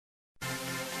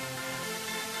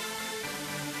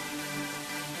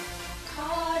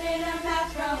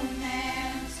math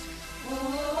romance.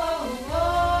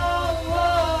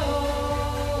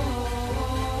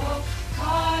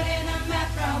 Caught in a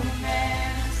math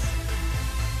romance.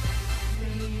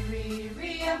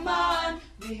 Ri-ri-rie-mann,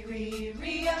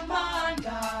 Ri-ri-rie-mann,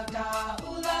 ga-ga,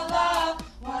 ooh-la-la,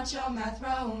 want your math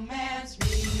romance.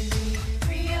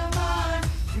 Ri-ri-rie-mann,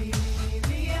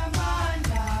 Ri-ri-rie-mann,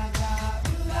 ga-ga,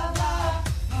 ooh-la-la,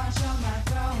 want your math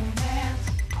romance.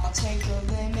 I'll take a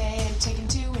limit, taken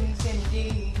to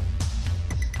infinity.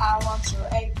 I want your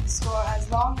AP score as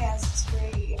long as it's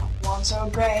free. I want your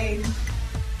grade.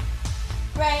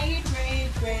 Grade, grade,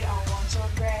 grade, I want your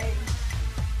grade.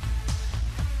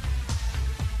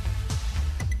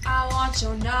 I want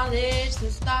your knowledge,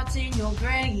 those thoughts in your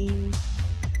brain.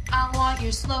 I want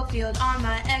your slope field on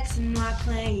my X and Y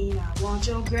plane. I want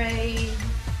your grade.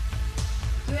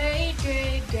 Grade,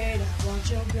 grade, grade, I want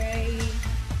your grade.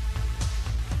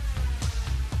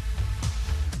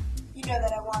 You know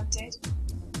that I want it.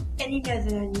 And you know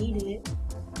that I need it.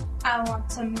 I want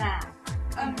to math,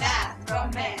 a math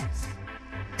romance.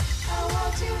 I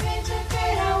want to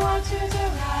integrate, I want to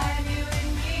derive. You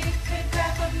and me could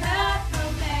graph a math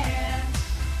romance.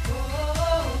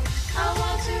 Oh, I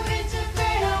want to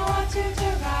integrate, I want to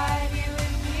derive. You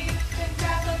and me could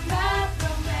graph a math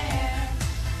romance.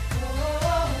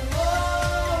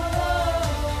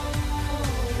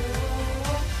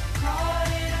 Caught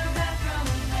in a math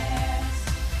romance.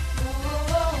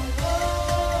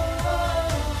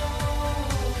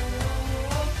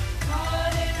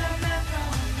 Caught in a math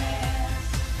romance.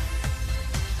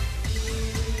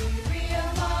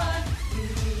 Ri-ri-rie-mann,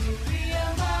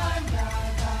 Ri-ri-rie-mann,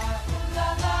 ga-ga,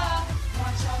 ooh-la-la,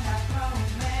 want your math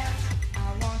romance. I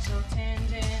want your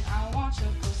tangent, I want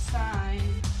your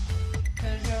cosine.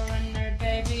 'Cause you're a nerd,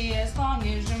 baby, as long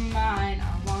as you're mine. I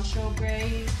want your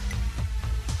grade.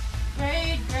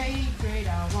 Grade, grade, grade,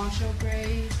 I want your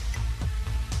grade.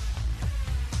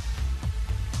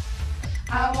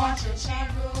 I want your chain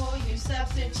rule, your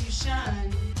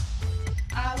substitution.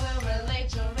 I will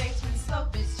relate your rates when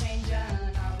slope is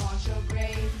changing. I want your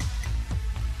grade.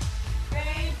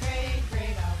 Grade, grade,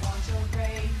 grade, I want your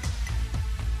grade.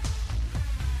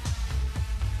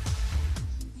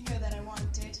 You know that I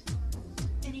want it.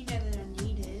 And you know that I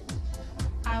need it.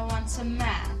 I want to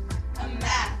math, a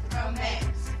math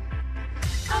romance.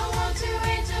 I want to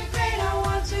integrate, I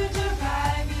want to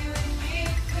derive. You and me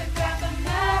could graph a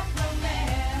math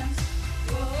romance.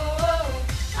 Whoa,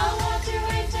 I want to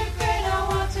integrate, I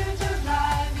want to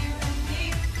derive. You and me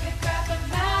could graph a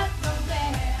math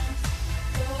romance.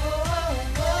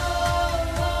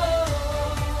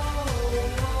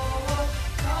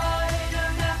 Caught in a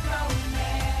math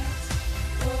romance.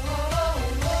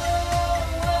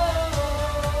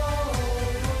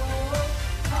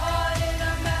 Caught in a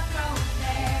math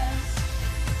romance.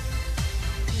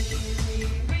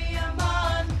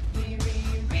 Ri-ri-rie-mann,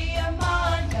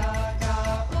 Ri-ri-rie-mann, ga-ga,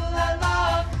 ooh-la-la,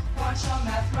 want your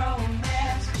math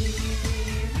romance.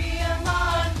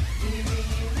 Ri-ri-rie-mann,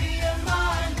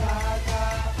 Ri-ri-rie-mann, ga-ga,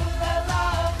 ooh-la-la,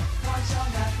 want your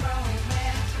math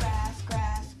romance. Graph,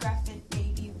 graph, graph it,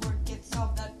 baby, work it,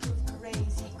 solve that proof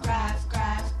crazy. Graph,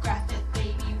 graph, graph it,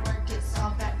 baby, work it,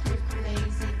 solve that proof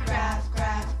crazy. Graph,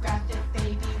 graph, graph it,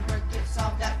 baby, work it,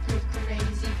 solve that proof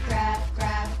crazy. Graph,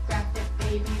 graph, graph it,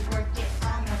 baby, work it,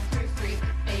 I'm a proof freak,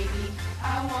 baby. I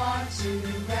want to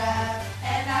graph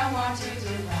and I want to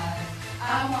derive. I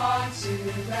want to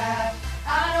graph.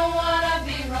 I don't want to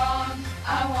be wrong. I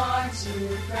want to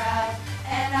graph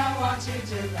and I want to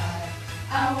derive.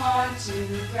 I want to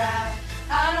graph.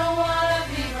 I don't want to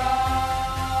be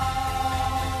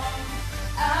wrong.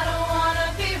 I don't want to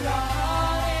be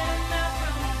wrong in math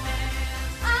romance.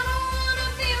 I don't want to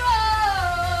be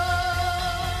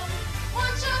wrong.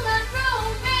 Want your math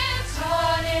romance.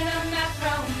 Caught in a math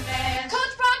romance.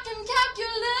 Coach Brockton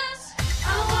calculus. I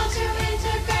want to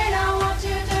integrate, I want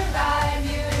to derive.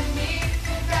 You and me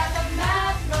could graph a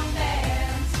math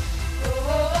romance.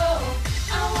 Oh,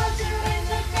 I want to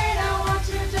integrate, I want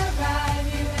to derive.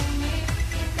 You and me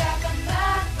could graph a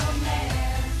math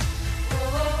romance.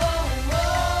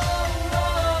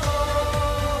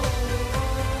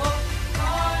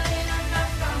 Caught in a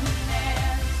math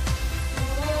romance.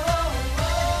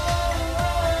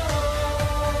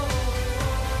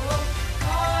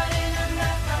 Caught in a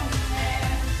math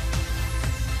romance.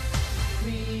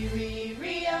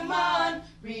 Ri-ri-rie-mann,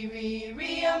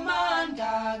 Ri-ri-rie-mann,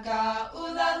 ga-ga,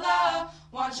 ooh-la-la,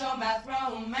 want your math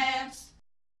romance.